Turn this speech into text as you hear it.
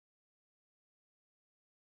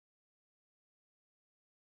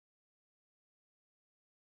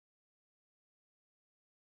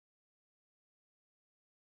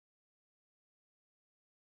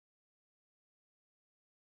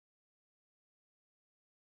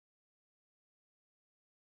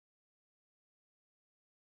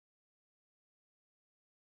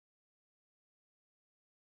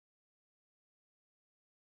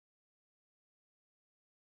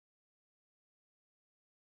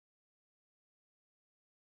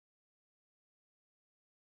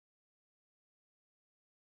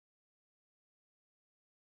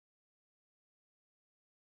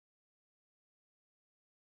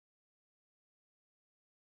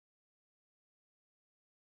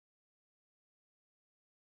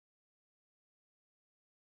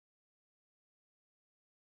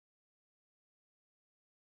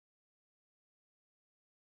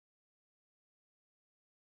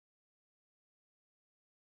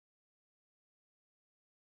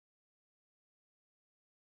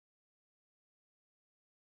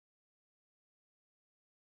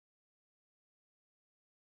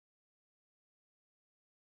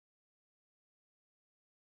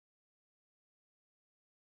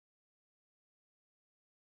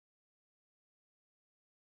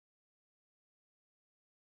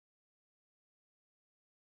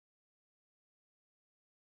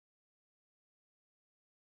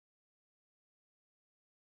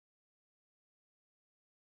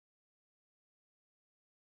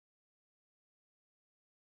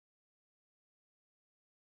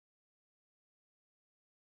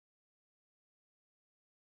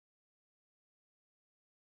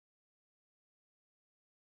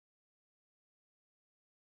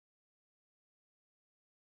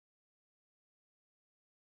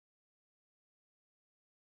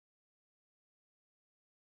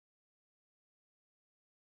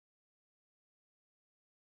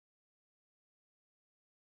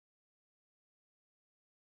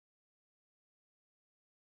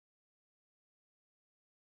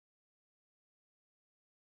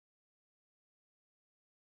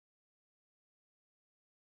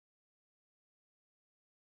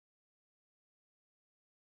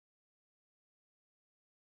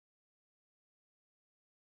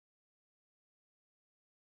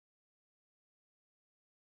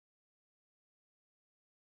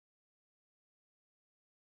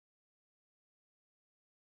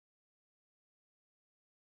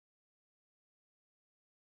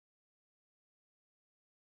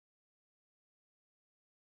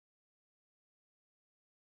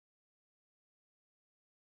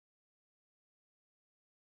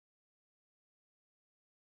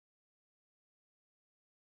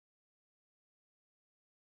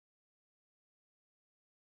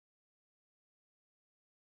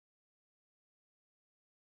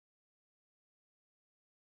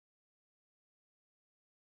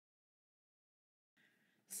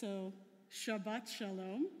So, Shabbat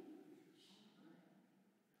Shalom.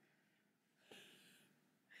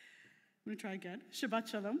 I'm going to try again. Shabbat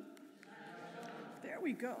Shalom. There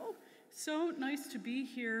we go. So nice to be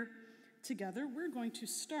here together. We're going to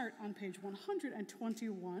start on page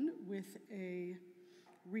 121 with a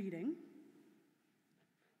reading.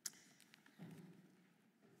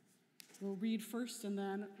 We'll read first and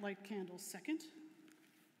then light candles second.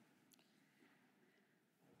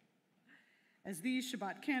 As these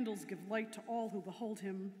Shabbat candles give light to all who behold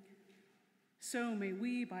him, so may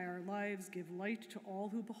we, by our lives, give light to all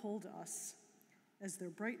who behold us, as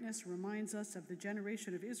their brightness reminds us of the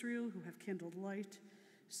generation of Israel who have kindled light,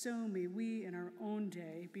 so may we in our own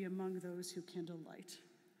day be among those who kindle light.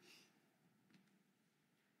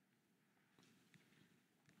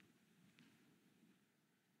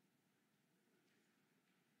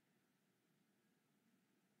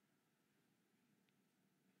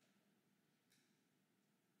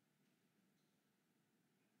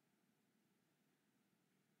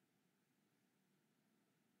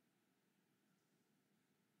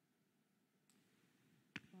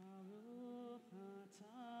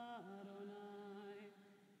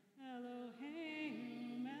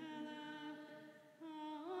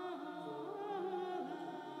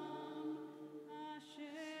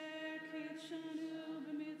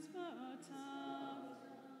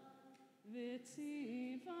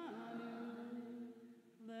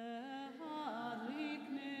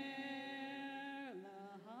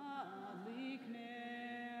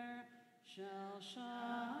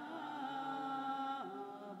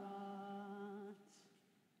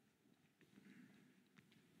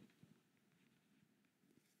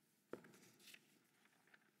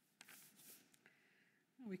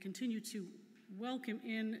 We continue to welcome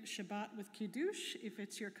in Shabbat with Kiddush. If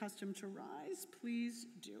it's your custom to rise, please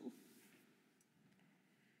do.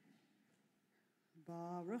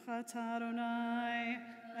 Baruch atah Adonai,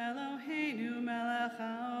 Eloheinu melech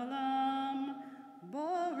haolam,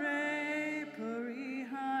 borei peri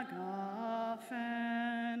hagafen.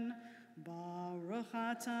 Baruch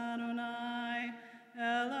atah Adonai,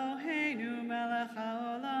 Eloheinu melech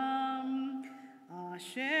haolam,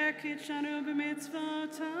 asher kitshanu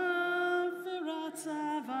b'mitzvotav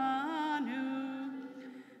v'ratzavanu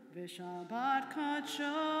v'shabbat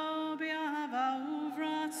kadsho b'ahava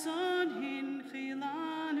uvratzon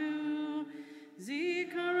hinchilanu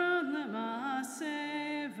zikaron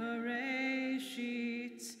l'maaseh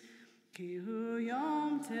v'reishit ki hu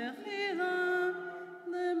yom techila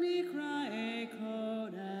l'mikra'ei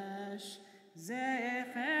kodesh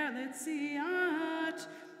zecher l'tziat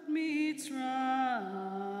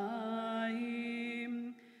Mitzrayim,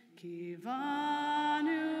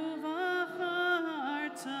 kivanu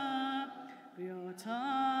v'charta,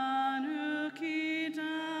 v'yotanu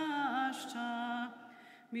kidashta,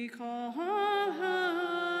 mikol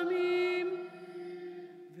ha'amim,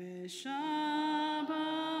 v'shabbat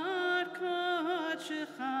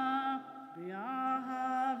kodshecha,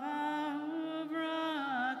 v'yahava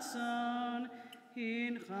uvratzon,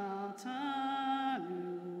 hinchaltanu.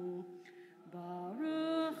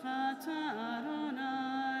 Baruch atah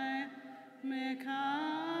Adonai, Mekadesh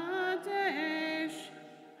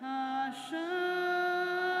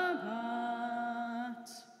HaShabbat.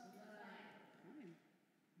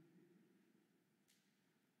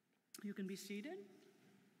 You can be seated.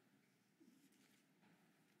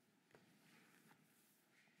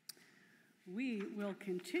 We will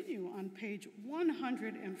continue on page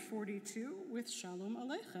 142 with Shalom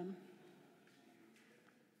Aleichem.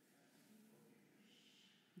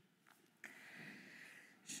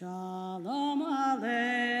 Shalom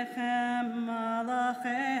Aleichem,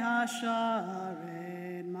 Malachei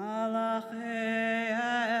HaSharet, Malachei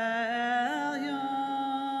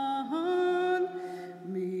Elyon,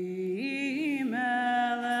 Mi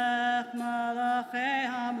Melech, Malachei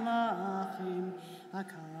HaMlachim,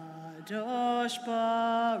 HaKadosh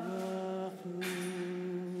Baruch Hu.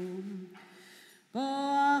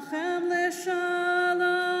 Boachem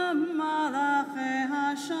L'Shalom, Malachei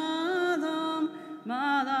HaShalom,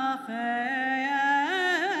 Malachei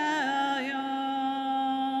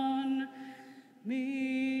Elyon,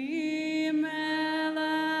 Mi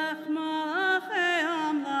Melech, Malachei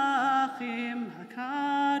HaMlachim,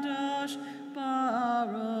 HaKadosh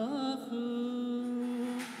Baruch Hu.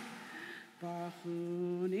 Baruch Hu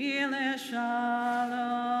Ni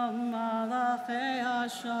L'Shalom, Malachei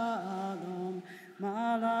HaShalom,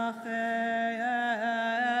 Malachei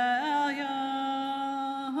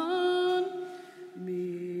Elyon,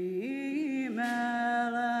 Mi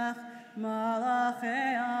Melech,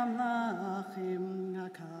 Malachei HaMlachim,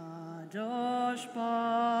 HaKadosh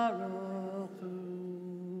Baruch Hu.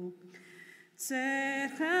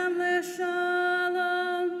 Tzechem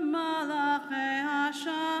leshalom, malachei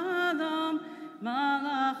hashalom,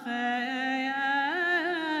 malachei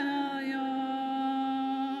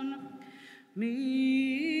elyon.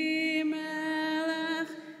 Mi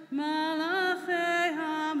melech malachei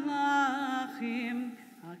hamlachim,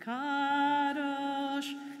 HaKadosh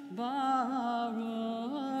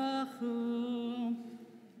Baruch Hu.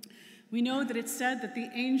 We know that it's said that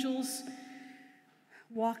the angels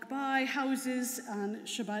walk by houses on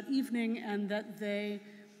Shabbat evening and that they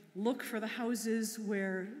look for the houses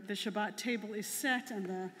where the Shabbat table is set and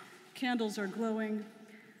the candles are glowing,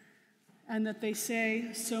 and that they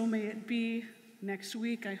say, "So may it be." Next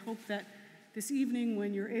week, I hope that this evening,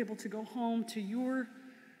 when you're able to go home to your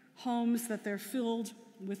homes, that they're filled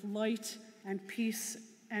with light and peace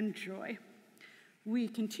and joy. We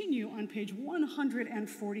continue on page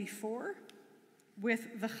 144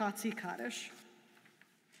 with the Chatzi Kaddish.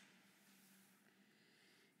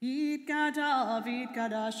 Yitgadal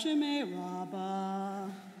v'yitgadal shemei Rabbah,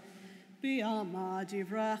 b'yama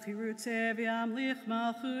divrach yiruteh v'yamlich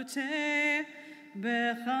malchuteh,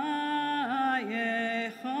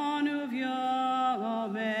 b'chayechon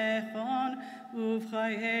uvyomechon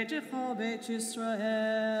uv'chayei dechol beit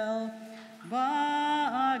Yisrael,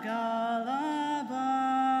 ba'agala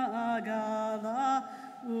ba'agala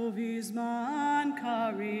uv'izman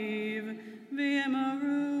kariv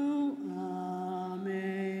v'yemaru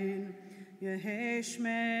amen. Yehei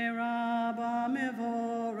shmei Rabbah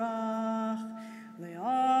mevorach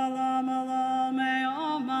le'olam olam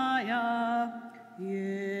me'omaya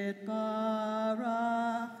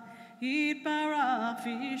yitbarach yitbarach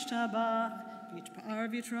v'yishtabach yitpar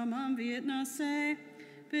v'yitramam v'yitnaseh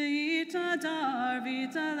v'yitadar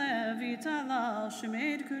v'yitalev v'yitalal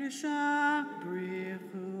shemei kedusha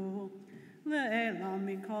brichu le'elam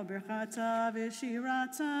mikol berchata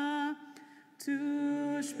v'shirata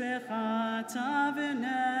tushbechata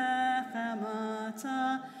v'nechemata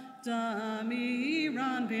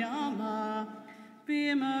damiran b'alma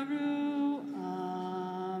b'maru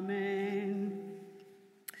amen.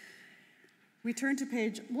 We turn to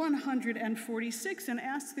page 146 and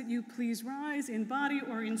ask that you please rise in body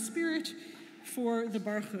or in spirit for the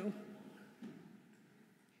Barchu.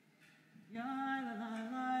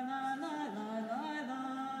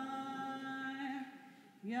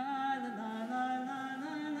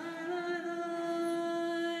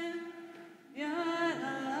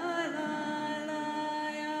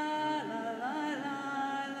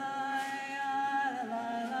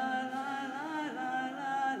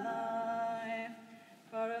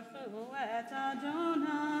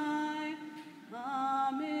 Adonai,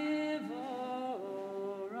 Amivorach,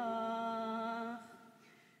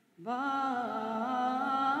 Baruch,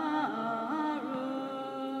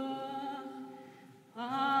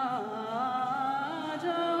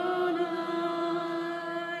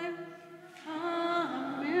 Adonai,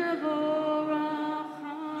 Amivorach,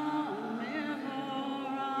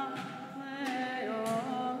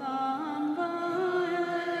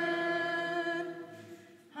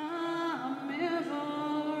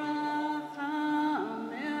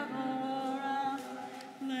 Amivorach,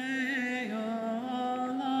 Le'olam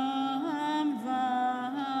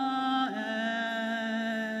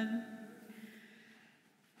Vayed.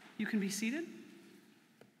 You can be seated.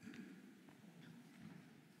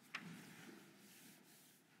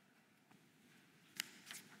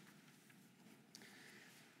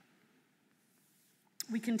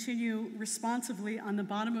 We continue responsively on the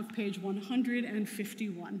bottom of page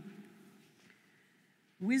 151.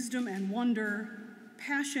 Wisdom and wonder,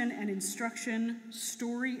 passion and instruction,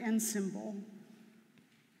 story and symbol.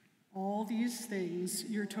 All these things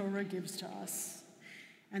your Torah gives to us.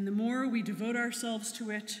 And the more we devote ourselves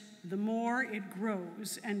to it, the more it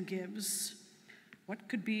grows and gives. What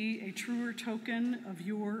could be a truer token of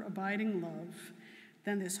your abiding love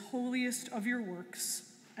than this holiest of your works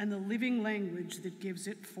and the living language that gives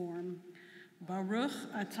it form? Baruch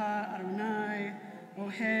atah Adonai,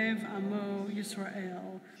 Ohev Amo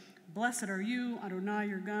Yisrael. Blessed are you, Adonai,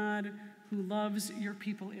 your God, who loves your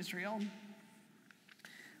people Israel.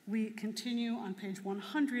 We continue on page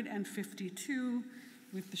 152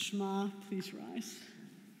 with the Shema. Please rise.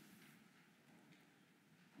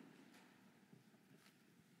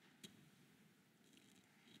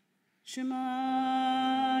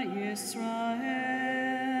 Shema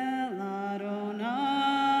Yisrael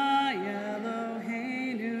Adonai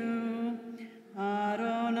Eloheinu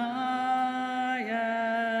Adonai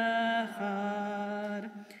Echad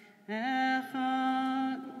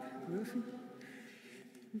Echad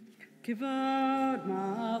Kivod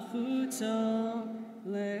Malchuto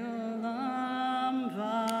Leolam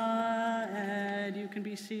Va'ed.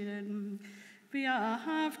 be seated.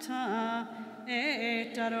 V'ahavta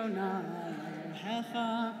et Adonai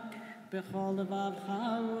Elohecha b'chol levavcha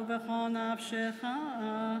u'b'chol nafshecha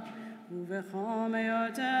u'b'chol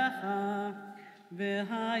me'odecha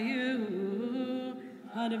v'hayu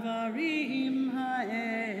hadvarim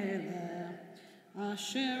ha'ele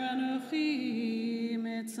asher anochi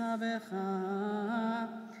mitzavecha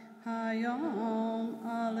hayom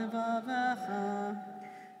al levavecha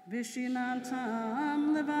Vishinantam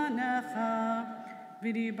levanecha,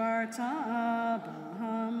 vidibarta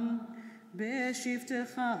baham,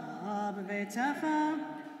 beshivtecha bevetecha,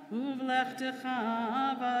 uvlechtecha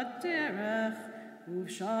baderech,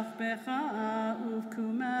 uvshachbecha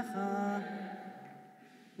uvkumecha,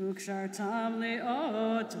 ukshartam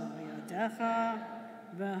leot yadecha,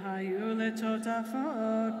 v'hayu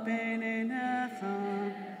letotafot beinenecha,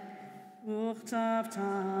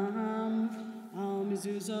 uchtavtam al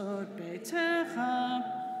mezuzot beitecha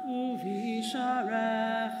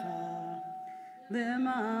uvisharecha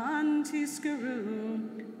leman tiskeru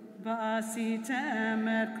v'asitem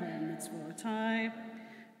et kol mitzvotai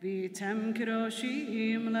v'tem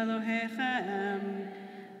kedoshim lelohechem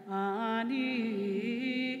ani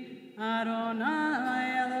Adonai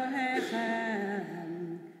Elohechem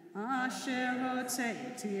asher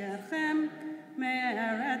hotzeiti etchem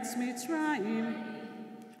me'eretz Mitzrayim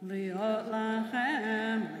Liot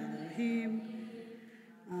lachem Elohim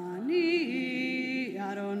Ani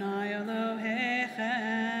Adonai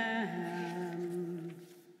Elohechem.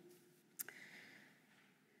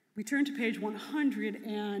 We turn to page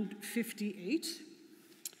 158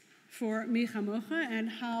 for Mi Chamocha, and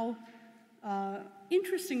how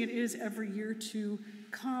interesting it is every year to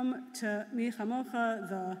come to Mi Chamocha,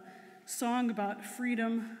 the song about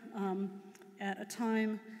freedom, at a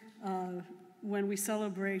time when we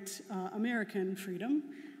celebrate American freedom.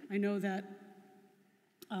 I know that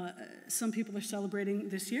some people are celebrating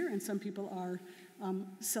this year, and some people are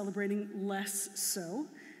celebrating less so,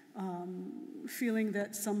 feeling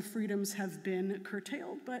that some freedoms have been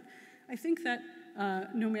curtailed. But I think that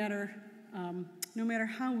no matter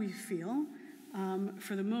how we feel,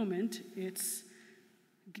 for the moment, it's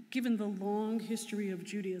given the long history of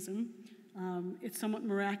Judaism, it's somewhat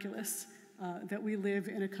miraculous that we live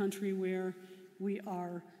in a country where we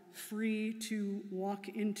are free to walk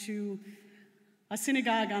into a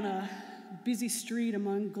synagogue on a busy street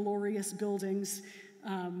among glorious buildings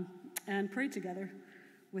and pray together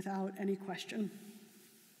without any question.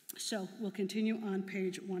 So we'll continue on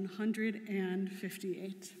page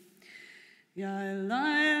 158. Ya la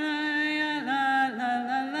la ya la la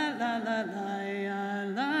la la la la ya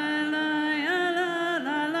la la ya la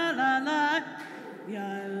la la la la ya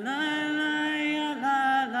la la ya la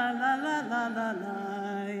la la la la la la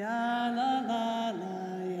ya la la la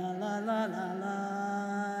ya la la la la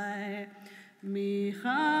mi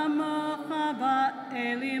chamocha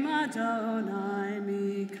ba'elim Adonai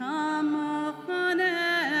mi kamocha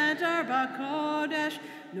neder b'kodesh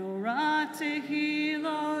Nora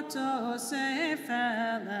tehilot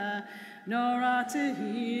tosefele, Nora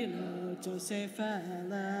tehilot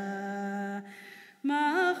tosefele.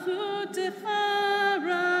 Malchutecha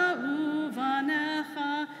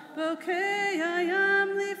ra'uvanecha, bokei hayam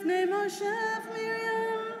lifnei Moshe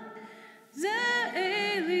v'Miriam. Ze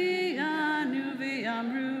Elianu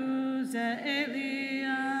v'amru, Ze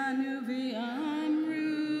Elianu v'amru.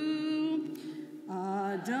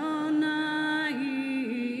 Adonai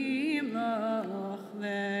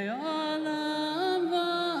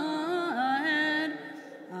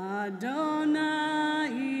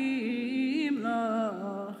Adonai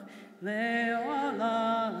imloch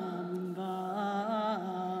le'olam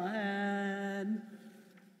va'ed.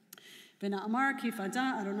 V'na'amar ki fada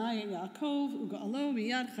Adonai Yaakov u'ga'alo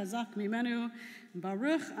miyad chazak mimenu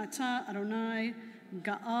Baruch ata Adonai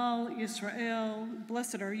Ga'al Yisrael.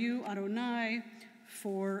 Blessed are you, Adonai,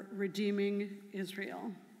 for redeeming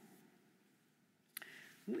Israel.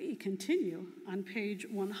 We continue on page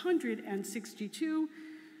 162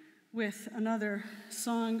 with another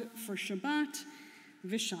song for Shabbat,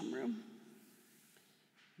 Vishamru.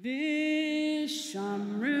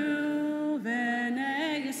 Vishamru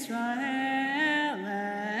v'nei Yisrael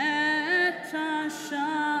et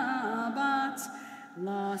ha-Shabbat,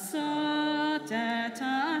 Lasot et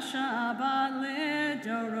ha-Shabbat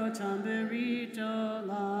lidorotam berit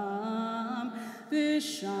olam.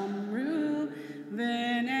 Vishamru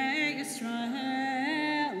v'nei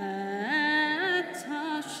Yisrael et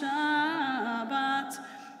ha-Shabbat,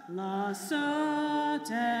 Lasot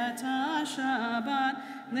et ha-Shabbat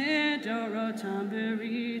lidorotam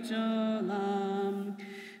berit olam.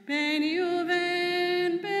 Beni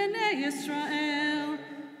uven b'nei Yisrael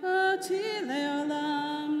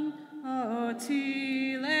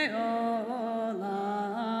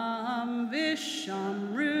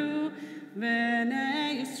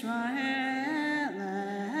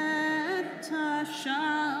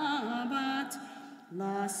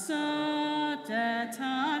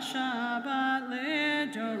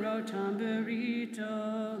לדורותם ברית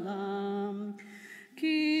עולם.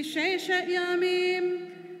 כי ששת ימים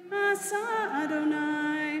עשה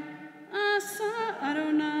אדוני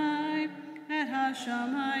את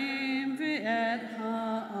השמיים ואת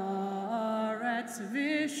הארץ,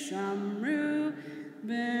 ושמרו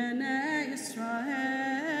בני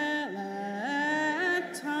ישראל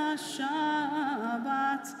את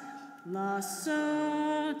השבת,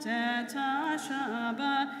 לעשות את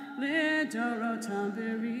השבת לדורותם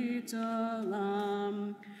ברית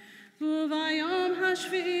עולם. וביום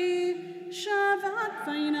השביעי שבת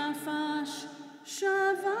וינפש,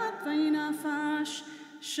 שבת וינפש,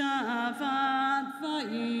 שבת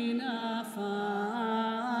וינפש,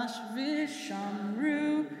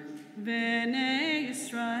 ושמרו בני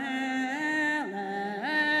ישראל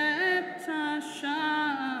את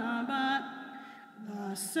השבת,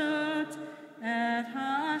 לעשות את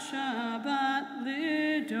השבת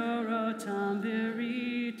לדורותם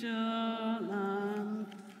ברית עולם.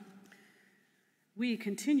 We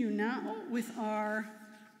continue now with our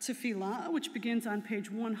tefillah, which begins on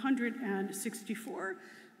page 164.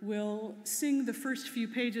 We'll sing the first few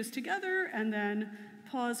pages together and then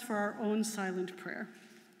pause for our own silent prayer.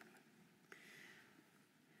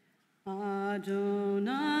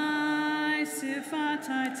 Adonai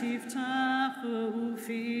sifatai tiftachu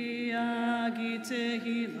ufi agi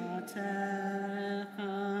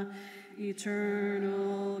tehilatecha.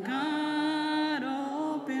 Eternal God,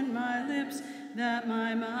 open my lips that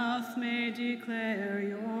my mouth may declare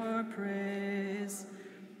your praise.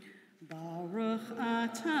 Baruch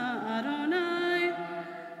atah Adonai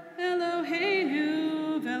Eloheinu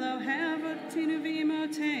v'Elohei avotinu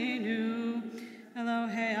v'imotenu,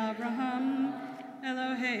 Elohei Abraham,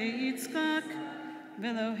 Elohei Yitzchak,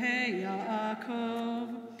 v'Elohei Yaakov,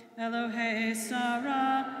 Elohei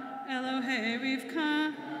Sarah, Elohei Rivka,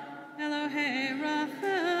 Elohei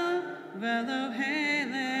Rachel, v'Elohei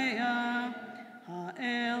Leah,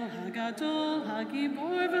 Ha'el Hagadol,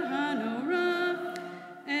 Hagibor v'Hanora,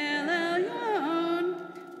 El Elyon,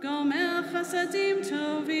 Gomer Chasadim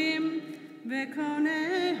Tovim,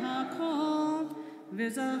 v'Konei HaKol,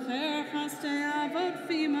 v'Zocher Chasdei Avot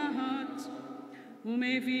v'Imahot,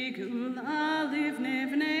 u'mevi geula livnei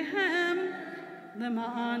v'neihem,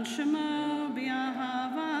 lema'an shemo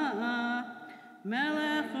b'ahava,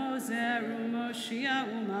 melech ozer u'moshia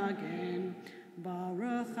u'magen,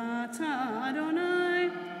 Baruch atah Adonai,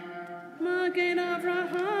 Magen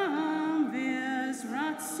Avraham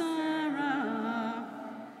v'Ezrat Sarah.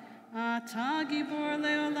 Atah gibor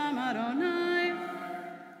leolam Adonai,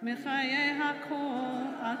 Mechayei hakol,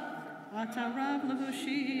 atah rav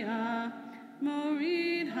lehoshia,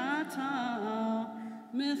 morid hatal,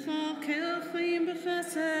 mechalkel chayim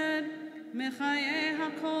b'chesed, Mechayei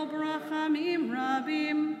hakol b'rachamim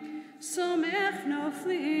rabim, somech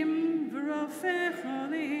noflim v'rofeh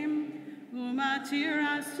cholim, umatir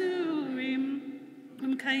asurim,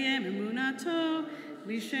 umkayem emunato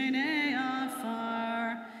lishenei afar,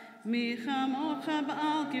 michamocha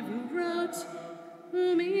ba'al gevurot,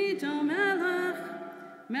 umido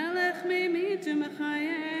melech meimitu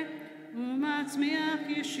mechayeh, umatzmiach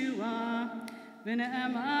Yeshua,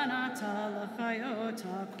 v'ne'eman atah l'chayot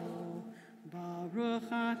hakol, Baruch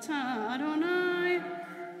atah Adonai,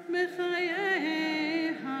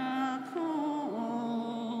 Mechayei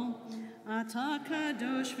hakol. Atah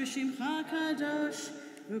kadosh v'shimcha kadosh,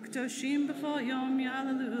 u'kdoshim b'chol yom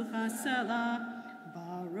yalalucha selah.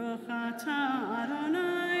 Baruch atah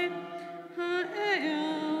Adonai,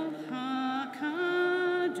 ha'el hakadosh.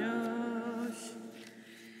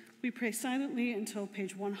 We pray silently until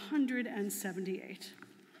page 178.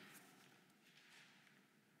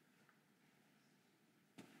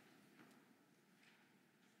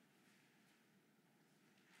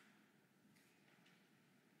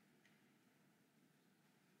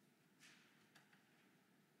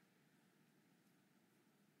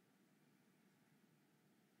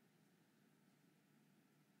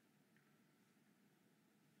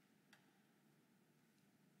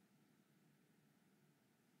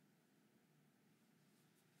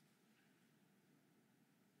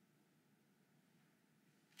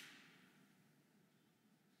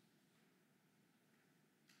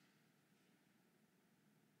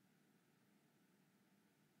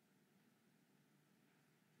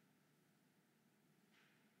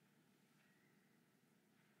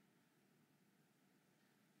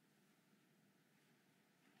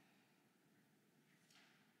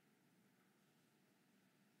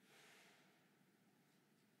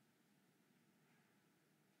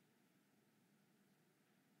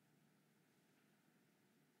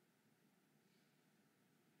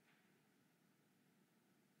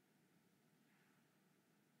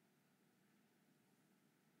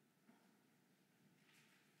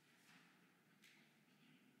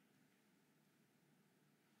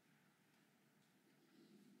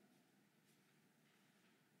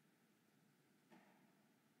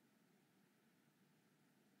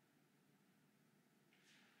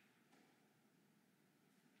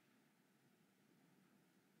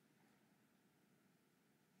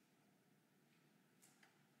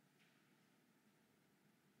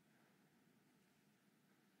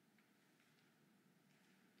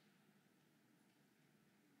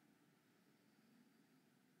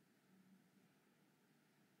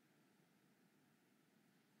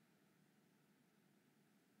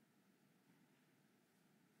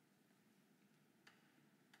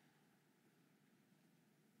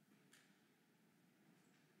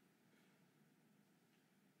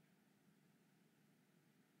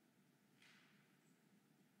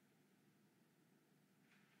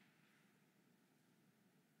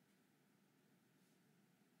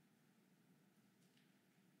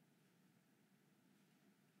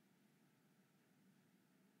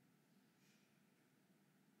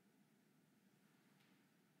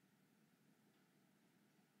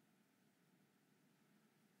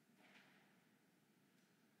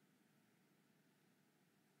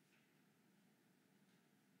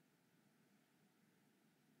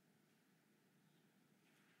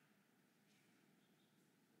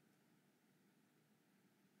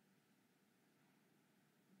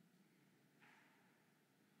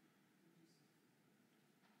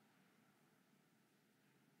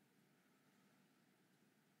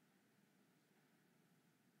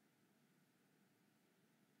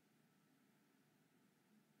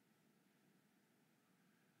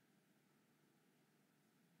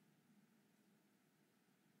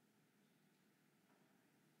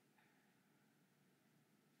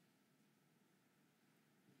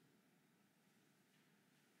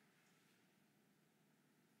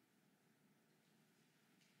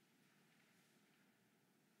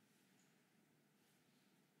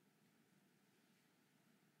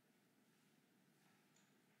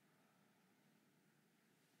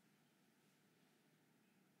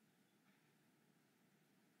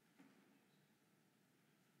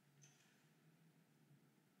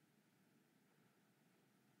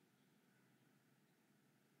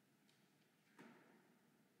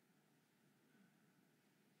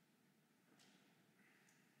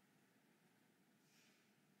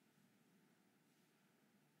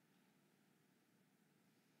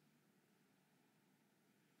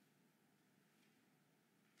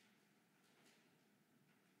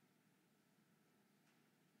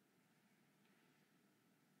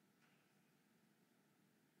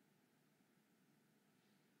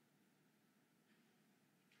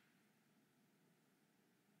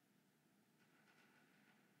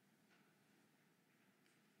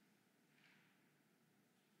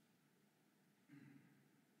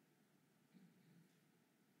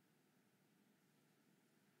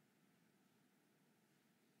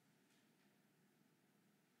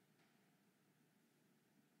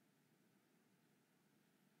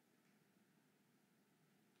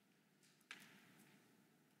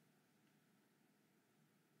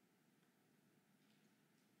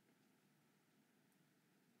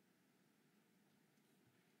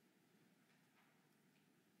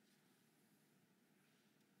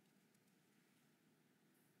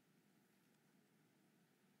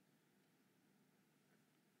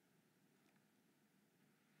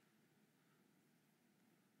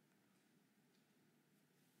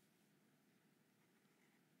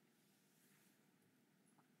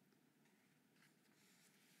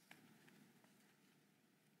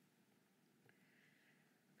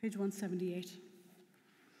 Page 178.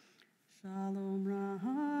 Shalom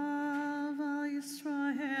Rav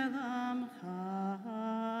Yisrael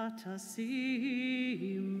Amcha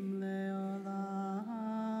Tasim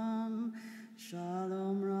Leolam.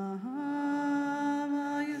 Shalom Rav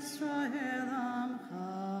Yisrael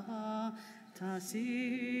Amcha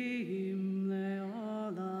Tasim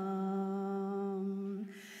Leolam.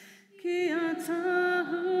 Ki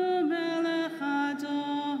atahu melech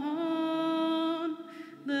Adon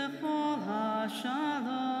lechol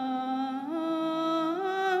hashalom.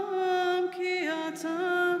 Ki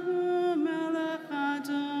atahu melech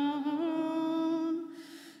Adon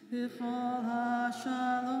lechol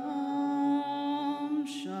hashalom.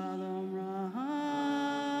 Shalom Rav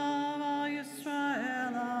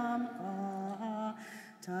Yisrael Amcha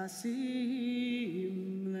Tasim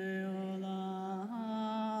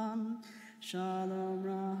Leolam. Shalom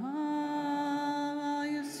Rav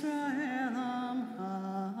Yisrael Amcha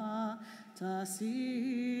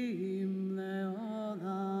Tasim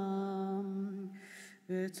Leolam.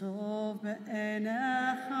 V'tov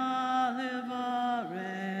be'enecha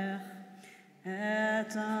levarech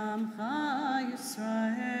et Amcha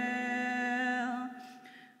Yisrael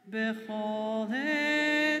b'chol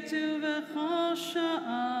עת ובכל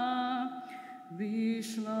שעה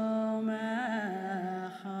בשלומך.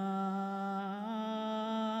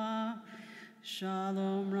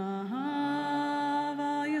 Shalom Rav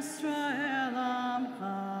Yisrael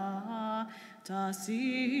Amcha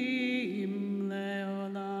Tasim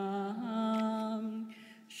Leolam.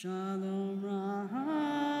 Shalom Rav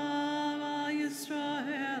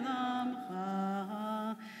Yisrael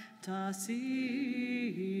Amcha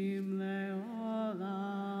Tasim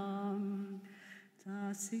Leolam.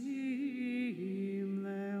 Tasim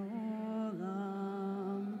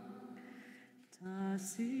Leolam.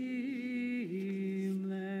 Tasim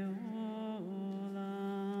Leolam.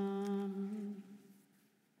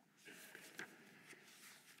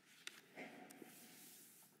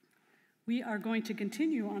 We are going to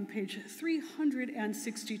continue on page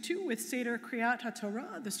 362 with Seder Kriyat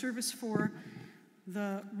HaTorah, the service for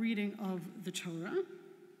the reading of the Torah.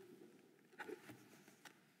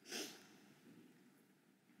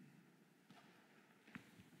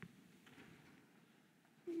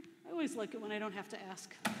 I always like it when I don't have to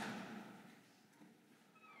ask.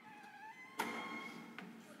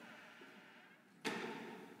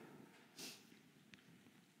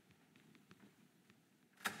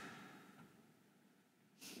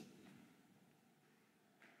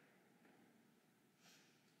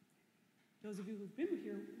 Those of you who've been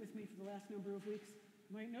here with me for the last number of weeks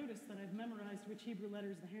might notice that I've memorized which Hebrew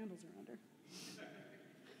letters the handles are under.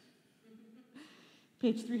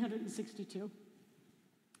 Page 362.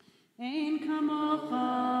 Ein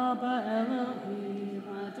kamocha ba'Elohim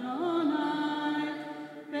Adonai,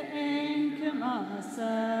 ve'ein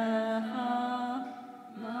k'ma'asecha,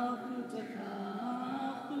 malchutecha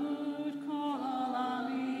malchut kol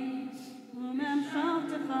olamim,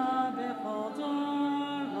 u'memchaltecha b'chol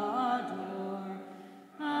dor v'dor.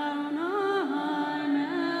 Adonai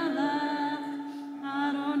melech,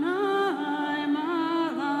 Adonai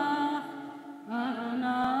malach,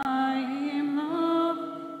 Adonai himloch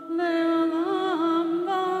leolam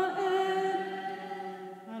va'ed.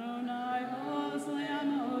 Adonai oz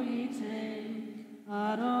le'amo yitain,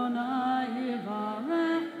 Adonai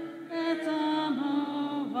yivarech et amo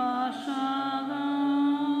v'shalom.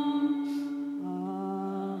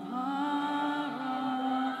 Al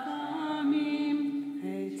harachamim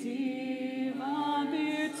heitiva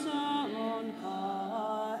b'rtzoncha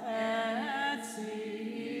et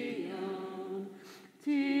Zion.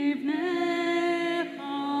 Tivnei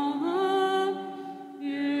cholot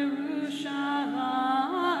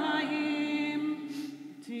Yerushalayim.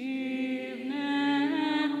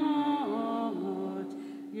 Tivnei cholot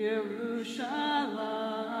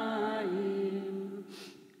Yerushalayim.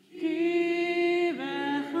 Ki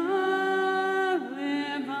v'chad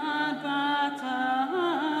levad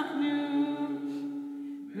batachnu,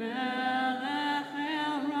 melech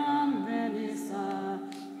Elram v'nisa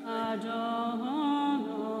Adonai.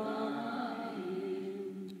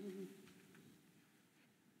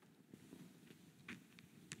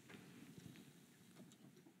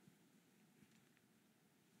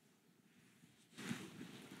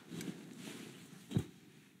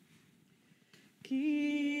 Ki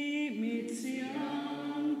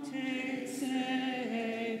mitzion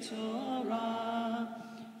tetzeh Torah,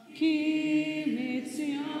 ki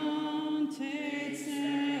mitzion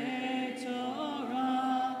tetzeh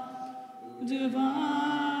Torah,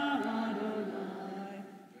 Devar Adonai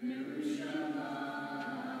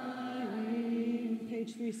Yerushalayim.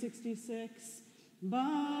 Page 366.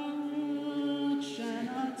 Baruch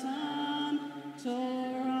Shenatan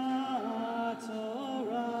Torah,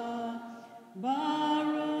 Torah.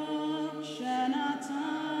 Baruch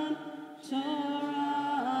Shenatan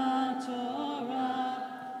Torah, Torah.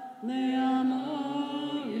 Le'amo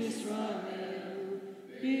Yisrael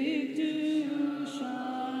B'kedushato.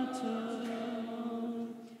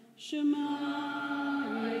 Shema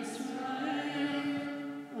Yisrael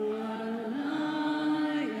Adonai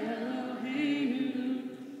Eloheinu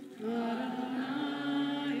Adonai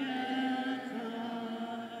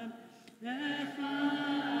Echad.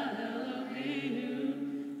 Echad Eloheinu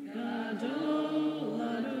Gadol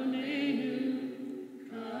Adonenu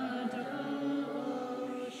Kadosh.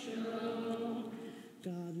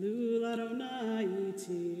 Gadlul Adonai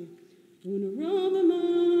iti uneromama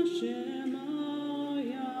shemo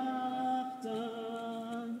yachdav.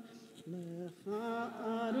 Lecha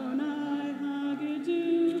Adonai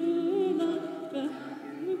hagedula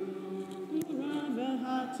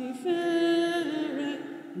v'hatiferet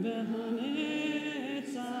v'hanetzach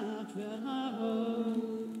v'hahod.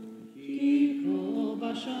 Ki kol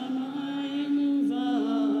b'shamayim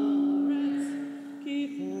u'va'aretz ki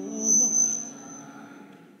kol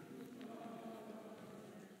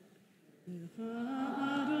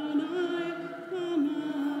Adonai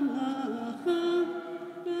hamamlacha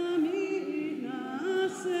b'minaseh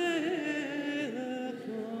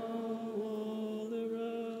lechol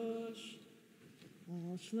rosh.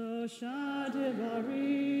 Al shlosha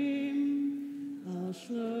devarim, al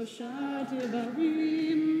shlosha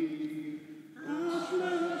devarim, al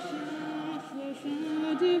shlosha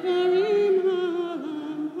devarim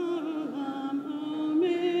halam halam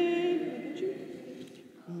omer.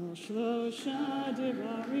 Al shlosha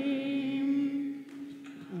devarim,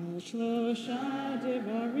 al shlosha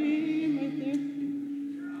devarim, right there.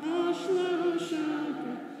 Al shlosha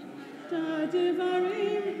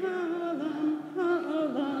devarim halam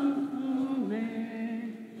halam omer.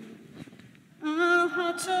 Al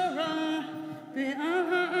haTorah ve'al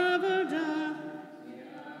ha'avodah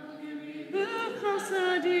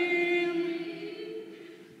v'chasadim.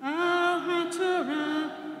 Al haTorah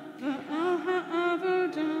ve'al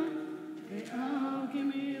ha'avodah ve'al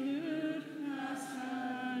gemilut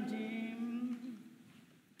chasadim.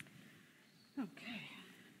 Okay.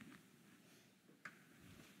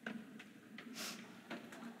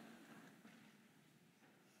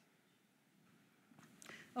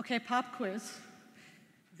 Okay, pop quiz.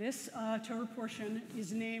 This Torah portion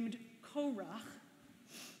is named Korach.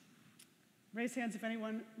 Raise hands if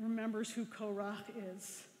anyone remembers who Korach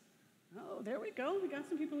is. Oh, there we go. We got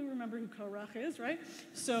some people who remember who Korach is, right?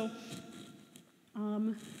 So,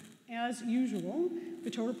 as usual, the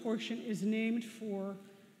Torah portion is named for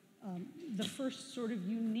the first sort of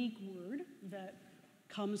unique word that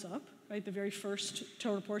comes up, right? The very first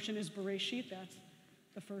Torah portion is Bereshit. That's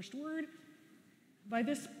the first word. By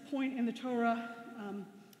this point in the Torah,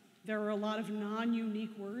 there are a lot of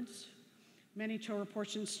non-unique words. Many Torah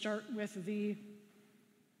portions start with the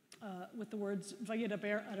words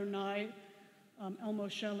Vayedaber Adonai El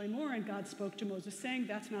Moshe Lemor, and God spoke to Moses, saying.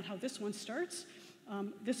 That's not how this one starts.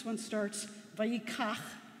 This one starts Vayikach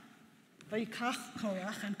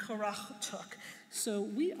Korach, and Korach took. So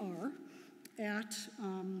we are at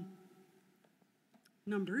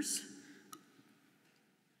Numbers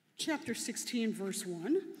chapter 16, verse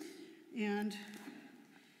 1, and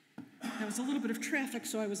there was a little bit of traffic,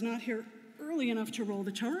 so I was not here early enough to roll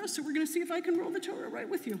the Torah, so we're going to see if I can roll the Torah right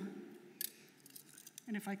with you.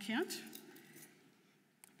 And if I can't,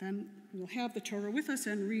 then we'll have the Torah with us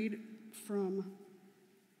and read from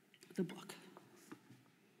the book.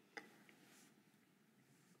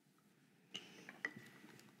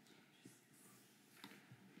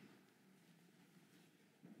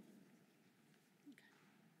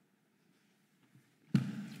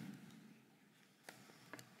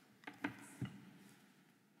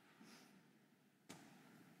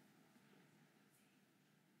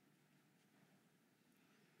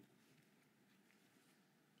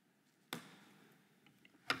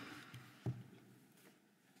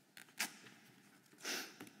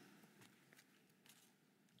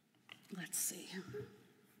 Let's see.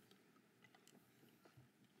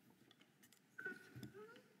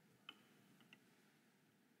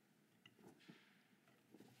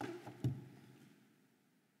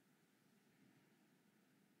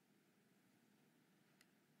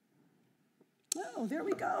 Oh, there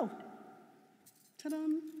we go. Ta-da.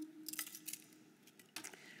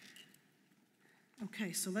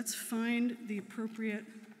 Okay, so let's find the appropriate.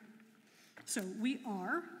 So we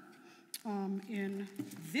are in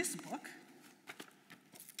this book,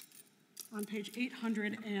 on page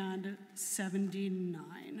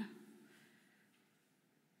 879.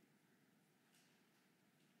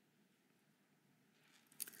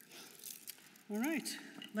 All right,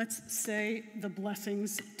 let's say the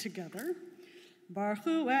blessings together. Baruch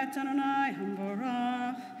hu et Adonai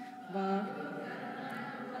hamborach.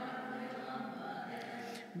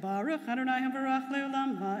 Baruch Adonai hamborach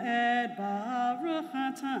leolam va'ed. Baruch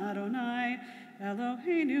atah Adonai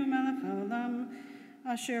Eloheinu melech haolam.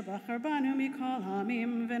 Asher bachar banu mikol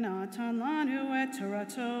hamim v'natan lanu et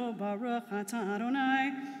Torato. Baruch atah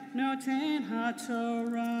Adonai noten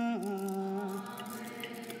haTorah.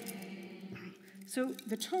 So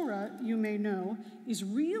the Torah, you may know, is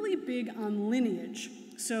really big on lineage.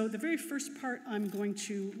 So the very first part I'm going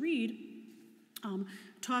to read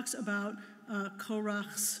talks about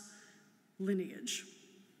Korach's lineage.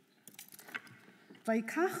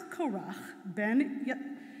 Vaikach Korach ben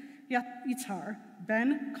Yitzhar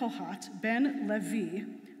ben Kohat ben Levi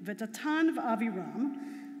v'Datan v'Aviram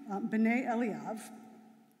b'nei Eliav.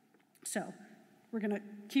 So we're going to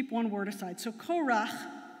keep one word aside. So Korach,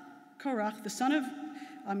 the son of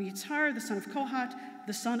Yitzhar, the son of Kohat,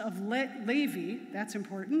 the son of Levi, that's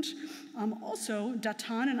important. Also,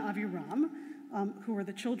 Datan and Aviram, who were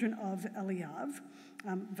the children of Eliav.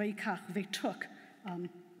 Vaikach, they took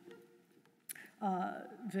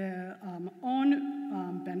the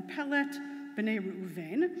On ben Pelet, b'nei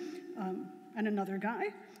Reuven, and another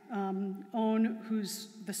guy, On, who's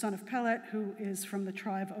the son of Pelet, who is from the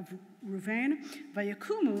tribe of Reuven.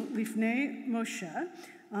 Vayakumu lifnei Moshe,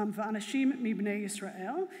 v'anashim mibnei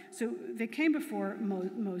Yisrael. So they came before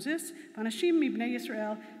Moses. V'anashim mibnei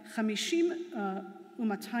Yisrael, chamishim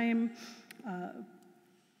umatayim.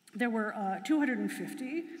 There were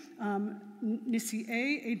 250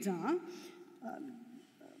 nisi'ei edah,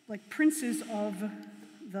 like princes of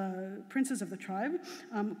the tribe.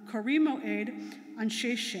 Kori moed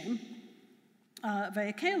anshe Shem,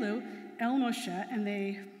 vayakelu el Moshe, and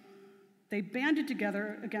they banded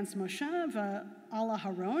together against Moshe, v'ala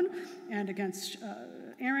Haron, and against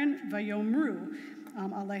Aaron, vayomru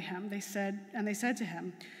alehem. They said to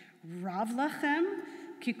him, Rav lachem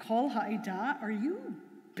ki kol ha'edah, are you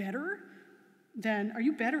better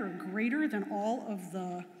or greater than all of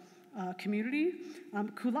the community?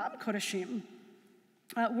 Kulam kodashim,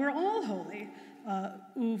 we're all holy.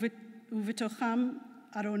 Uvitocham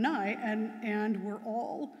Adonai, and we're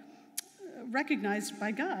all recognized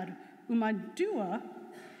by God. Umadua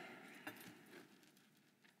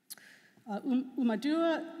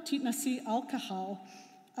titnasi al kahal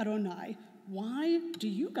Adonai. Why do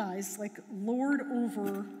you guys lord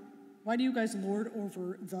over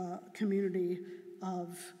the community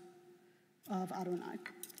of Adonai?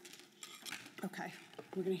 Okay,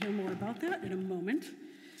 we're going to hear more about that in a moment.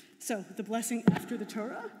 So, the blessing after the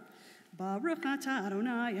Torah. Baruch atah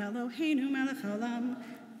Adonai Eloheinu melech haolam,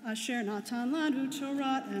 asher natan lanu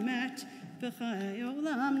Torah emet, v'chayei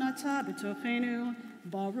olam nata b'tochenu.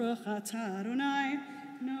 Baruch atah Adonai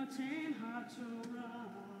noten haTorah.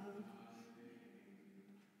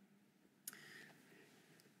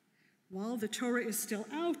 While the Torah is still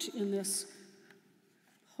out in this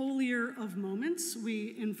holier of moments,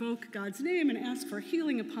 we invoke God's name and ask for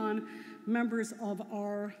healing upon members of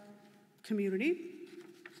our community.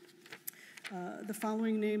 The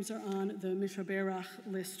following names are on the Mishaberach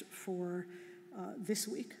list for this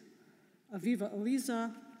week. Aviva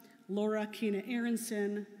Eliza, Laura Kina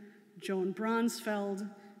Aronson, Joan Bronsfeld,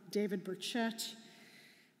 David Burchett,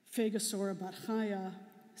 Fegasora Batchaya,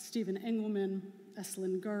 Stephen Engelman,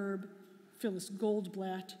 Eslyn Garb, Phyllis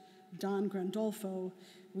Goldblatt, Don Grandolfo,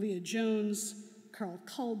 Leah Jones, Carl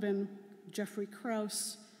Colbin, Jeffrey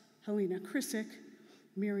Krause, Helena Krisick,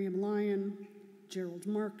 Miriam Lyon, Gerald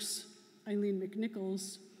Marks, Eileen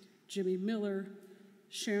McNichols, Jimmy Miller,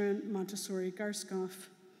 Sharon Montessori Garskoff,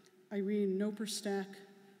 Irene Noperstack,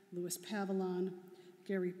 Louis Pavilon,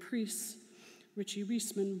 Gary Priest, Richie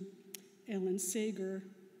Reisman, Ellen Sager,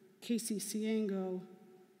 Casey Ciengo,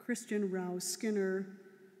 Christian Rouse Skinner,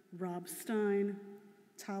 Rob Stein,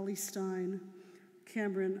 Tali Stein,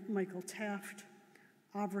 Cameron Michael Taft,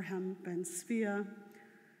 Avraham Ben Svia,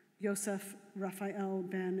 Yosef Raphael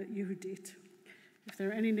Ben Yehudit. If there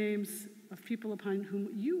are any names of people upon whom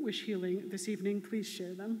you wish healing this evening, please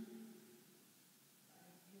share them.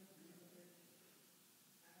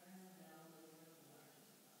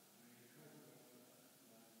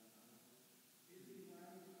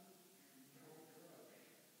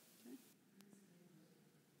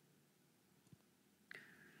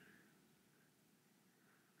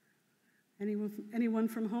 Anyone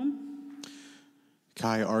from home?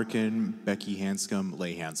 Kai Arkin, Becky Hanscom,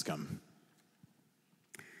 Leigh Hanscom.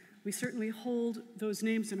 We certainly hold those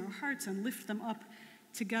names in our hearts and lift them up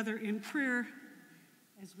together in prayer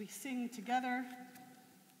as we sing together.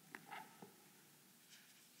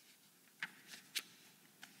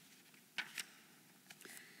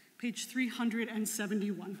 Page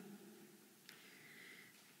 371.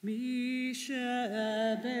 Misheberach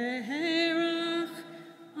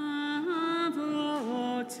avotenu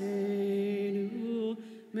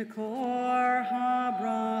mekor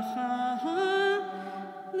habracha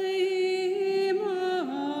limotenu.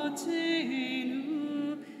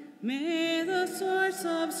 May the source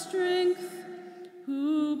of strength,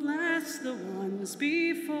 who bless the ones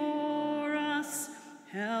before us,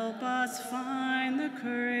 help us find the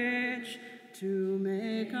courage to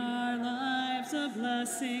make our lives a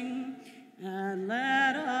blessing, and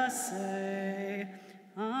let us say,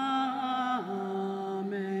 Amen.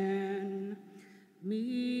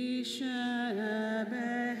 Misheberach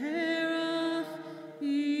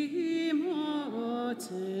imotenu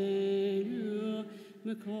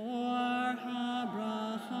mekor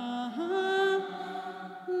habracha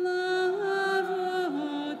lavotenu.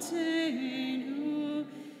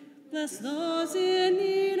 Bless those in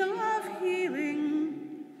need of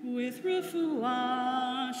healing with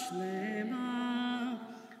refuah shlema,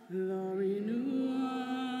 the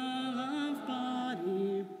renewal of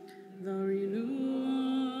body, the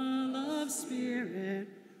renewal of spirit,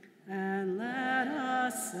 and let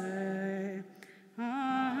us say,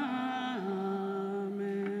 Amen.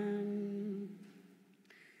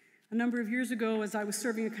 A number of years ago, as I was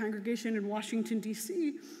serving a congregation in Washington,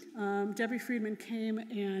 D.C., Debbie Friedman came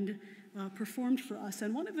and performed for us.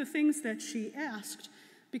 And one of the things that she asked,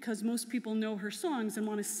 because most people know her songs and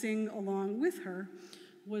want to sing along with her,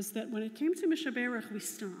 was that when it came to Misheberach, we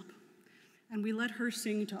stop and we let her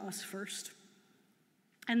sing to us first.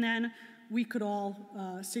 And then we could all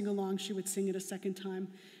sing along. She would sing it a second time.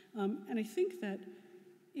 And I think that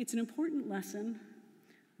it's an important lesson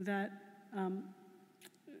that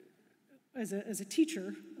as a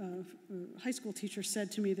teacher, a high school teacher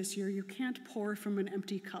said to me this year, you can't pour from an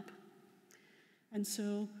empty cup. And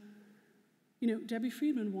so, Debbie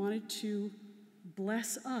Friedman wanted to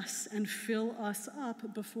bless us and fill us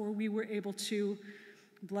up before we were able to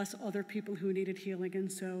bless other people who needed healing.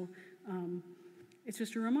 And so it's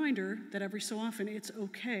just a reminder that every so often it's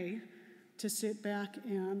okay to sit back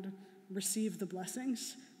and receive the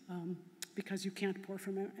blessings because you can't pour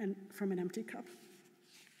from an empty cup.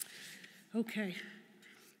 Okay,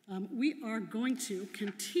 we are going to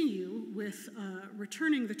continue with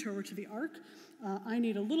returning the Torah to the Ark. I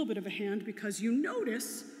need a little bit of a hand because you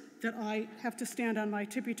notice that I have to stand on my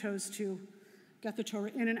tippy toes to get the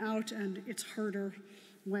Torah in and out, and it's harder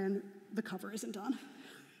when the cover isn't on.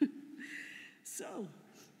 So,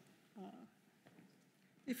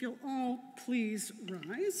 if you'll all please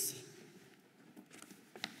rise.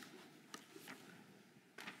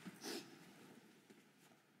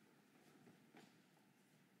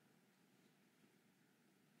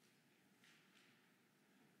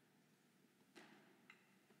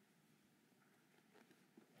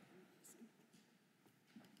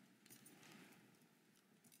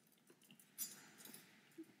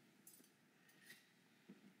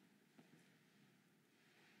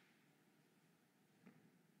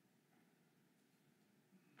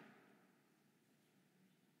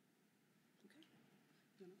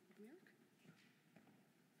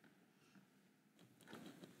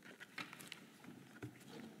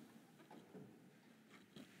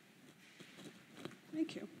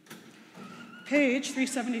 Thank you. Page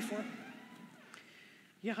 374.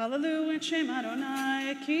 Yehalalu et Shem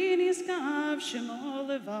Adonai, ki nizgav shemo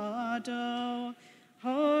levado,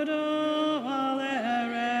 hodo al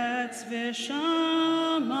eretz v'shamayim,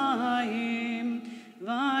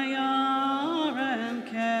 vayarem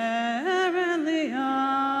keren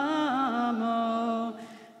li'amo,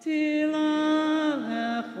 tila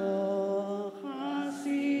lecho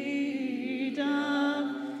chasidav,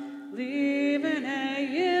 livnei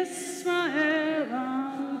Yisrael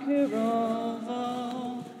am kirovo.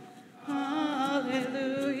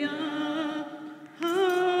 Hallelujah,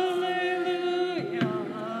 hallelujah.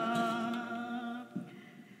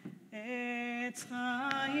 Etz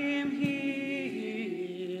chaim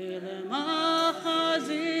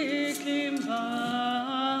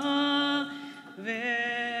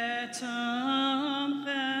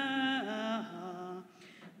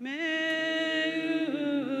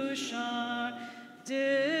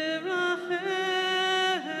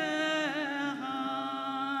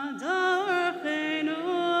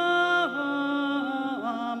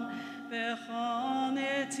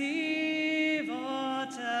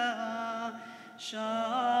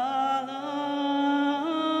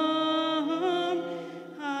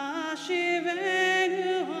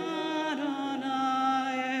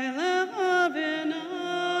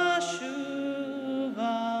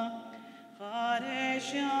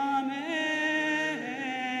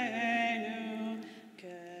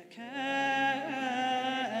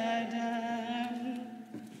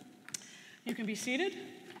You can be seated.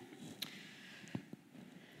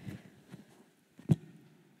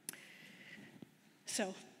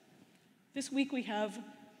 So, this week we have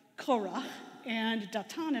Korach and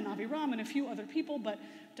Datan and Aviram and a few other people, but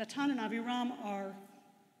Datan and Aviram are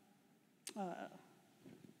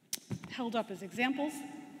held up as examples.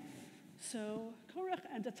 So Korach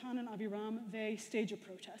and Datan and Aviram, they stage a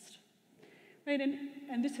protest, right?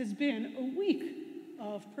 And this has been a week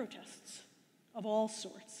of protests of all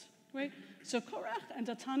sorts, right? So Korach and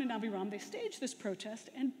Datan and Aviram, they stage this protest,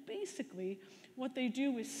 and basically what they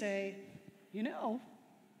do is say, you know,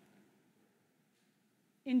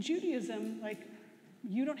 in Judaism, like,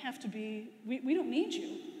 you don't have to be, we don't need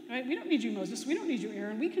you, right? We don't need you, Moses. We don't need you,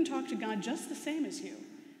 Aaron. We can talk to God just the same as you.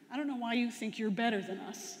 I don't know why you think you're better than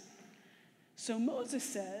us. So Moses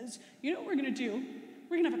says, you know what we're going to do?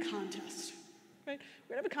 We're going to have a contest, right?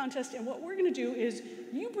 We're going to have a contest, and what we're going to do is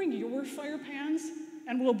you bring your fire pans,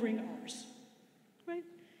 and we'll bring ours, right?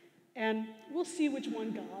 And we'll see which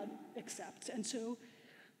one God accepts. And so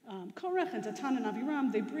Korach and Datan and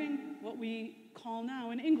Aviram, they bring what we call now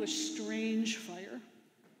in English strange fire,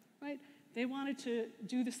 right? They wanted to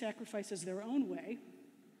do the sacrifices their own way.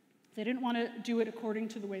 They didn't want to do it according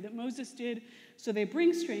to the way that Moses did, so they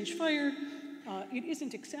bring strange fire. It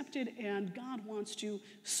isn't accepted, and God wants to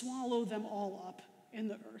swallow them all up in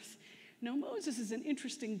the earth. Now, Moses is an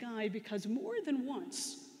interesting guy because more than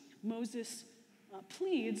once, Moses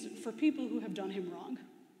pleads for people who have done him wrong,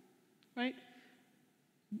 right?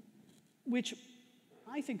 Which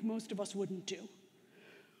I think most of us wouldn't do,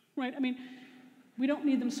 right? I mean, we don't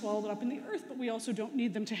need them swallowed up in the earth, but we also don't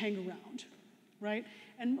need them to hang around, right?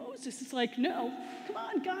 And Moses is like, no, come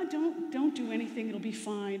on, God, don't do anything, it'll be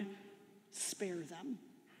fine, spare them.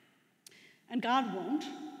 And God won't,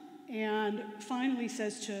 and finally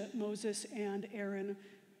says to Moses and Aaron,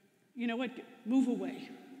 you know what, move away,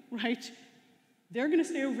 right? They're going to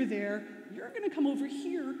stay over there, you're going to come over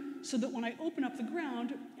here, so that when I open up the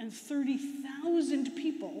ground and 30,000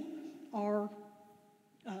 people are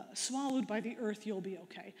swallowed by the earth, you'll be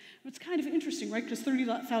okay. It's kind of interesting, right? Because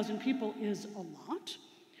 30,000 people is a lot,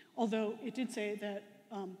 although it did say that,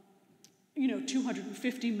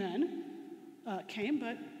 250 men came,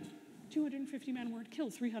 but 250 men weren't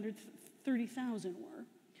killed, 330,000 were.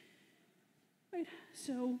 Right,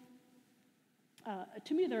 so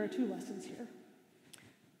to me there are two lessons here.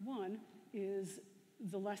 One is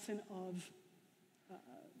the lesson of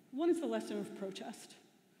protest.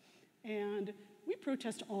 And we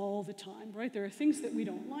protest all the time, right? There are things that we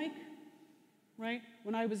don't like, right?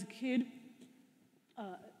 When I was a kid,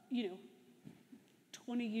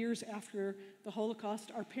 20 years after the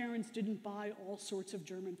Holocaust, our parents didn't buy all sorts of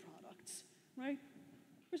German products, right?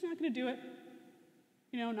 We're just not going to do it.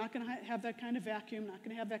 Not going to have that kind of vacuum, not going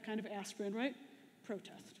to have that kind of aspirin, right?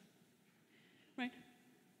 Protest, right?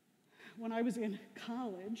 When I was in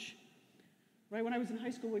college, right, when I was in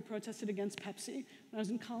high school, we protested against Pepsi. When I was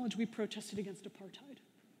in college, we protested against apartheid,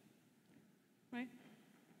 right?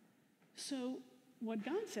 So what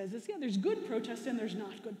God says is, yeah, there's good protest and there's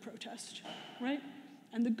not good protest, right?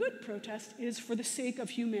 And the good protest is for the sake of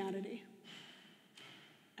humanity.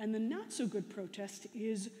 And the not so good protest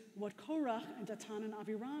is what Korach and Datan and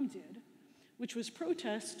Aviram did, which was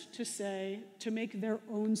protest to make their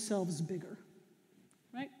own selves bigger,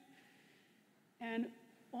 right? And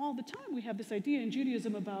all the time we have this idea in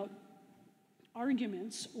Judaism about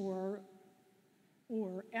arguments or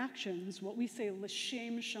actions, what we say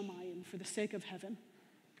l'shem shamayim, for the sake of heaven,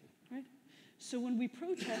 right? So when we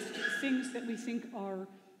protest things that we think are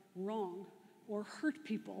wrong or hurt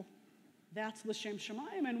people, that's l'shem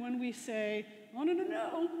shamayim. And when we say, oh,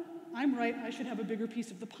 no, I'm right, I should have a bigger piece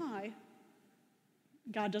of the pie,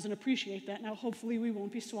 God doesn't appreciate that. Now, hopefully we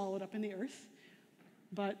won't be swallowed up in the earth,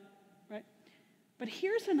 but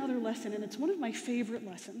here's another lesson, and it's one of my favorite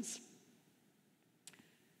lessons.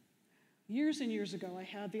 Years and years ago, I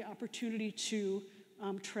had the opportunity to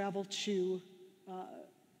travel to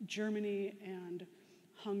Germany and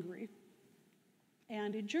Hungary.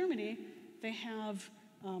 And in Germany, they have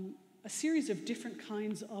a series of different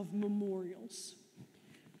kinds of memorials,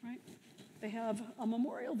 right? They have a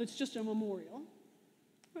memorial that's just a memorial,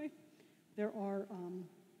 right? There are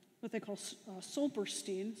what they call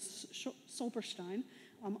Stolperstein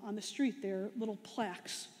on the street. There are little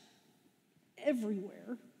plaques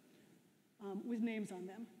everywhere with names on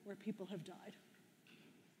them where people have died,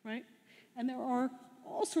 right? And there are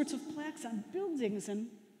all sorts of plaques on buildings,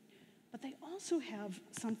 but they also have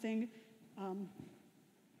something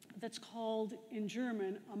that's called, in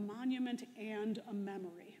German, a monument and a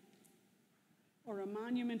memory, or a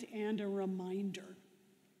monument and a reminder,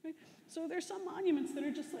 right? So there's some monuments that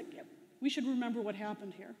are just like, yep, we should remember what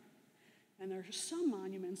happened here. And there are some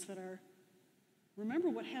monuments that are, remember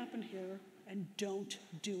what happened here and don't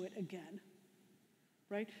do it again,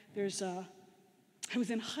 right? I was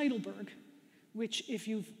in Heidelberg, which if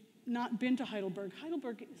you've not been to Heidelberg,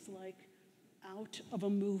 Heidelberg is like out of a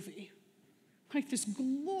movie, right? This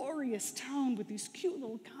glorious town with these cute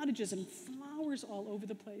little cottages and flowers all over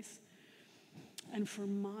the place. And for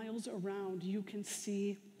miles around, you can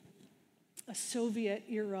see a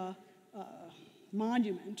Soviet-era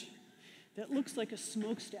monument that looks like a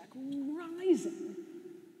smokestack rising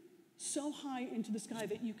so high into the sky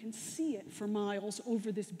that you can see it for miles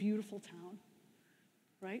over this beautiful town,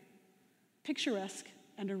 right? Picturesque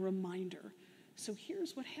and a reminder. So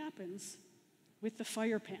here's what happens with the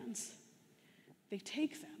fire pans. They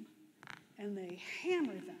take them and they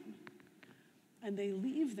hammer them and they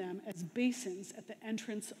leave them as basins at the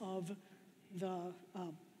entrance of the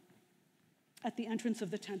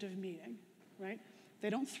tent of meeting, right? They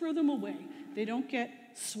don't throw them away. They don't get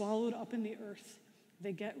swallowed up in the earth.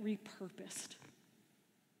 They get repurposed.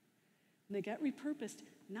 And they get repurposed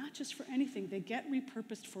not just for anything. They get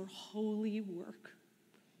repurposed for holy work,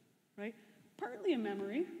 right? Partly a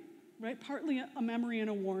memory, right? Partly a memory and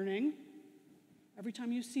a warning. Every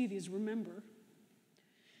time you see these, remember.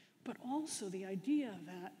 But also the idea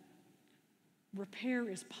that repair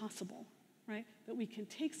is possible, right? That we can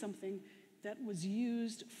take something that was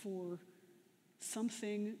used for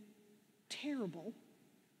something terrible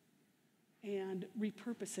and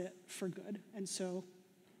repurpose it for good. And so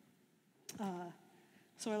I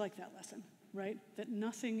like that lesson, right? That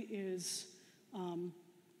nothing is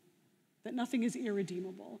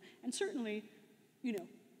irredeemable. And certainly,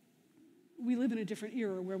 we live in a different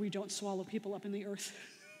era where we don't swallow people up in the earth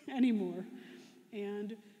anymore,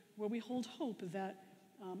 and where we hold hope that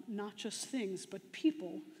not just things, but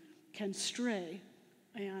people can stray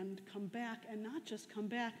and come back, and not just come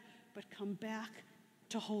back, but come back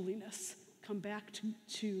to holiness, come back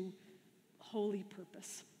to holy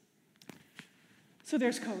purpose. So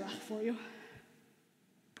there's Korah for you.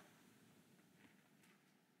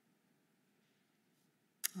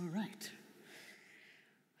 All right.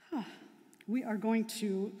 We are going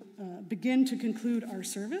to begin to conclude our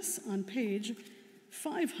service on page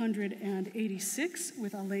 586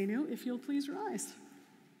 with Aleinu, if you'll please rise.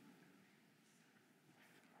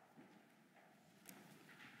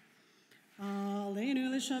 Aleinu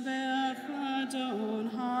l'shabbat Adon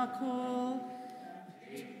hakol,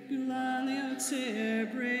 gula liotzer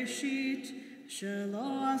breshit,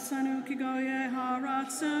 shelo asanu kigoye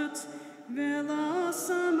haratzot, velo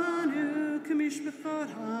samanu k'mishpachot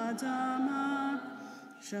ha'adama,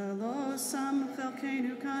 shelo sam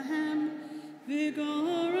chelkeinu kahem,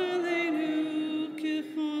 v'gor aleinu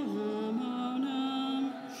k'chol hamonam,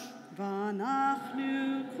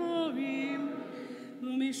 v'anachnu korim,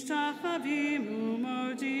 ומשתחווים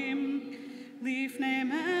ומודים לפני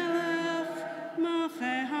מלך מלכי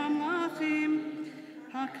המלכים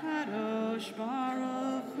הקדוש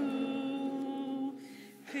ברוך הוא.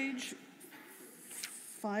 Page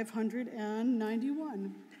 591.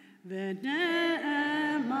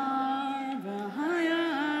 ונאמר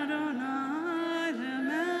והיה אדוני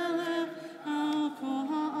למלך על כל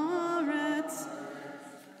הארץ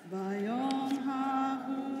ביום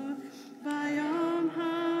ההוא ביום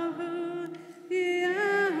ההוא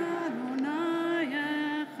יהיה אדוני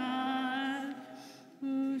אחד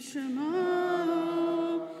ושמו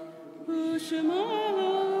אחד.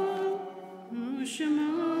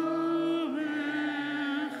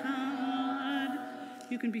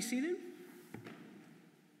 You can be seated.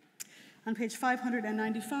 On page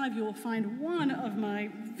 595, you will find one of my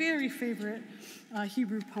very favorite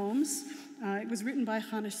Hebrew poems. It was written by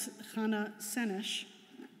Chana Senesh.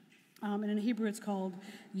 And in Hebrew it's called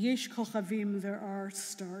Yesh Kochavim, there are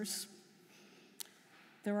stars.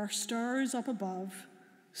 There are stars up above,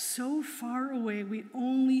 so far away we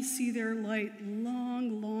only see their light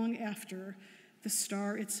long, long after the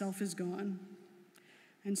star itself is gone.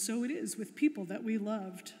 And so it is with people that we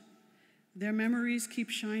loved. Their memories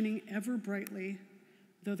keep shining ever brightly,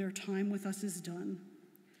 though their time with us is done.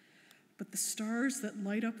 But the stars that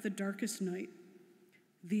light up the darkest night,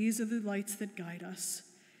 these are the lights that guide us.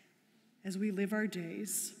 As we live our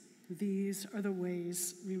days, these are the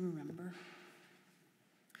ways we remember.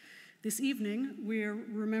 This evening, we're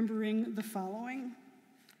remembering the following: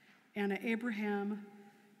 Anna Abraham,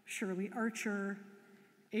 Shirley Archer,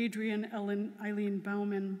 Adrian Eileen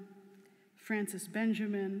Bauman, Francis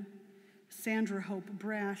Benjamin, Sandra Hope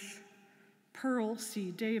Brash, Pearl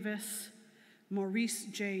C. Davis, Maurice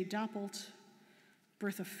J. Doppelt,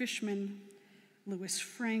 Bertha Fishman, Louis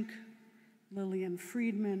Frank, Lillian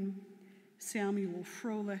Friedman, Samuel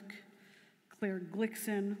Froelich, Claire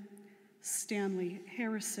Glickson, Stanley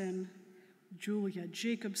Harrison, Julia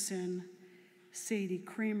Jacobson, Sadie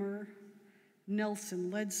Kramer,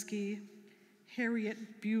 Nelson Ledsky,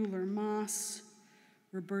 Harriet Bueller-Moss,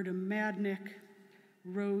 Roberta Madnick,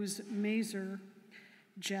 Rose Mazer,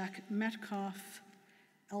 Jack Metcalf,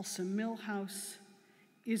 Elsa Milhouse,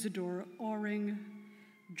 Isadora Oring,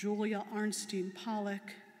 Julia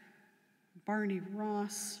Arnstein-Pollock, Barney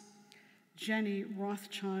Ross, Jenny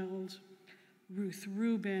Rothschild, Ruth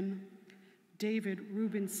Rubin, David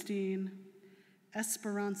Rubenstein,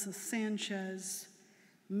 Esperanza Sanchez,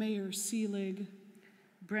 Mayor Seelig,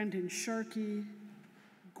 Brendan Sharkey,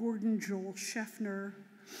 Gordon Joel Scheffner,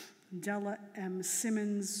 Della M.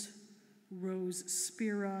 Simmons, Rose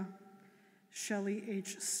Spira, Shelley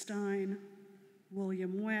H. Stein,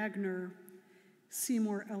 William Wagner,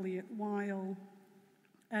 Seymour Elliott Weil,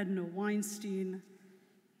 Edna Weinstein,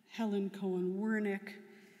 Helen Cohen Wernick,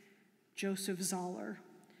 Joseph Zoller,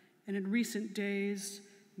 and in recent days,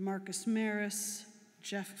 Marcus Maris,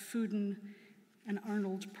 Jeff Fuden, and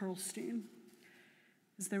Arnold Perlstein.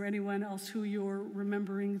 Is there anyone else who you're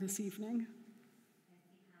remembering this evening?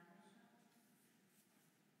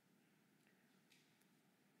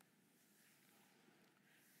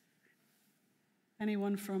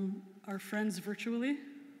 Anyone from our friends virtually? No.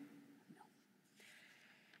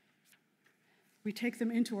 We take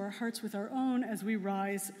them into our hearts with our own as we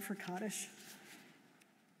rise for Kaddish.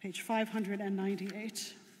 Page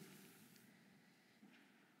 598.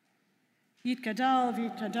 Yitgadal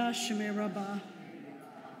v'yitkadash shemei Rabbah,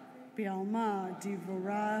 bi'alma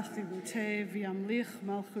divorach thirutei v'yamlich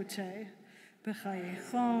malchutei,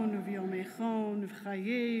 b'chayechon v'yomechon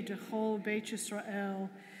v'chayei dechol Beit Yisrael,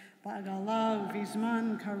 ba'agala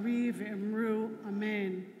v'zman kari v'imru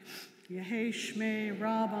amen. Yehei shmei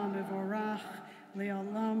Rabbah mevorach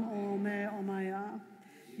le'olam olmei omaya.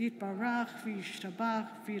 Yitbarach v'yishtabach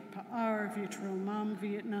v'yitpa'ar v'yitromam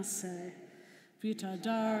v'yitnaseh.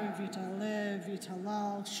 V'yitadar v'yitalev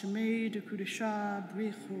v'yitalal shmei dekudesha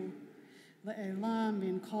brichu. Le'elam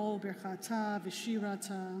min kol berchata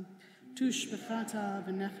v'shirata. Tushbechata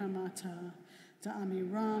v'nechamata.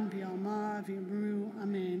 Da'amiram bi'alma v'imru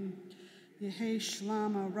amen. Yehei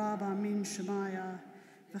shlama Rabbah min shemaya.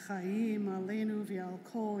 V'chayim aleinu v'al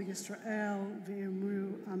kol Yisrael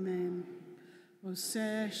v'imru amen.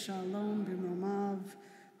 Oseh shalom b'mromav,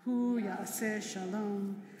 hu ya'aseh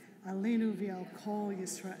shalom, aleinu v'al kol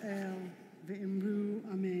Yisrael v'imru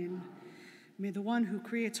amen. May the one who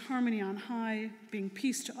creates harmony on high bring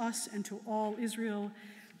peace to us and to all Israel,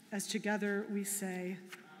 as together we say,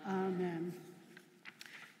 amen.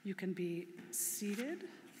 You can be seated.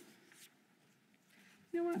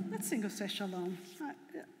 You know what? Let's sing Oseh Shalom.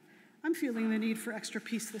 I'm feeling the need for extra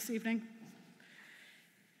peace this evening.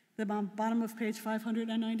 The bottom of page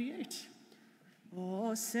 598.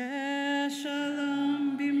 Oseh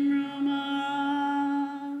Shalom bimromav,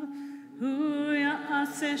 hu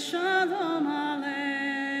ya'aseh shalom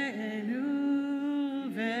aleinu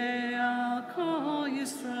ve'al kol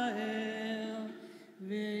Yisrael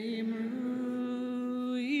ve'imru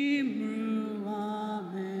imru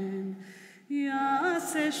amen.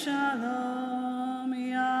 Ya'aseh shalom,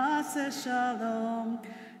 ya'aseh shalom,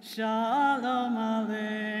 shalom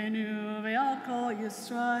aleinu ve'al kol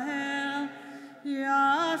Yisrael.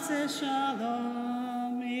 Ya'aseh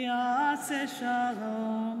shalom, ya'aseh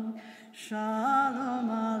shalom, shalom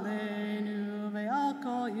aleinu ve'al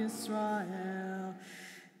kol Yisrael.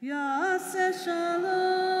 Ya'aseh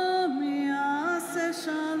shalom, ya'aseh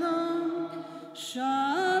shalom,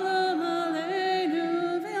 shalom aleinu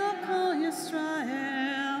ve'al kol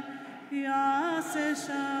Yisrael. Ya'aseh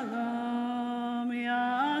shalom,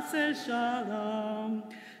 ya'aseh shalom,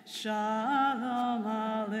 shalom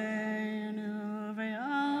aleinu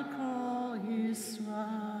ve'al kol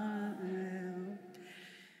Yisrael.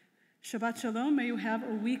 Shabbat shalom, may you have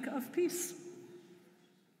a week of peace.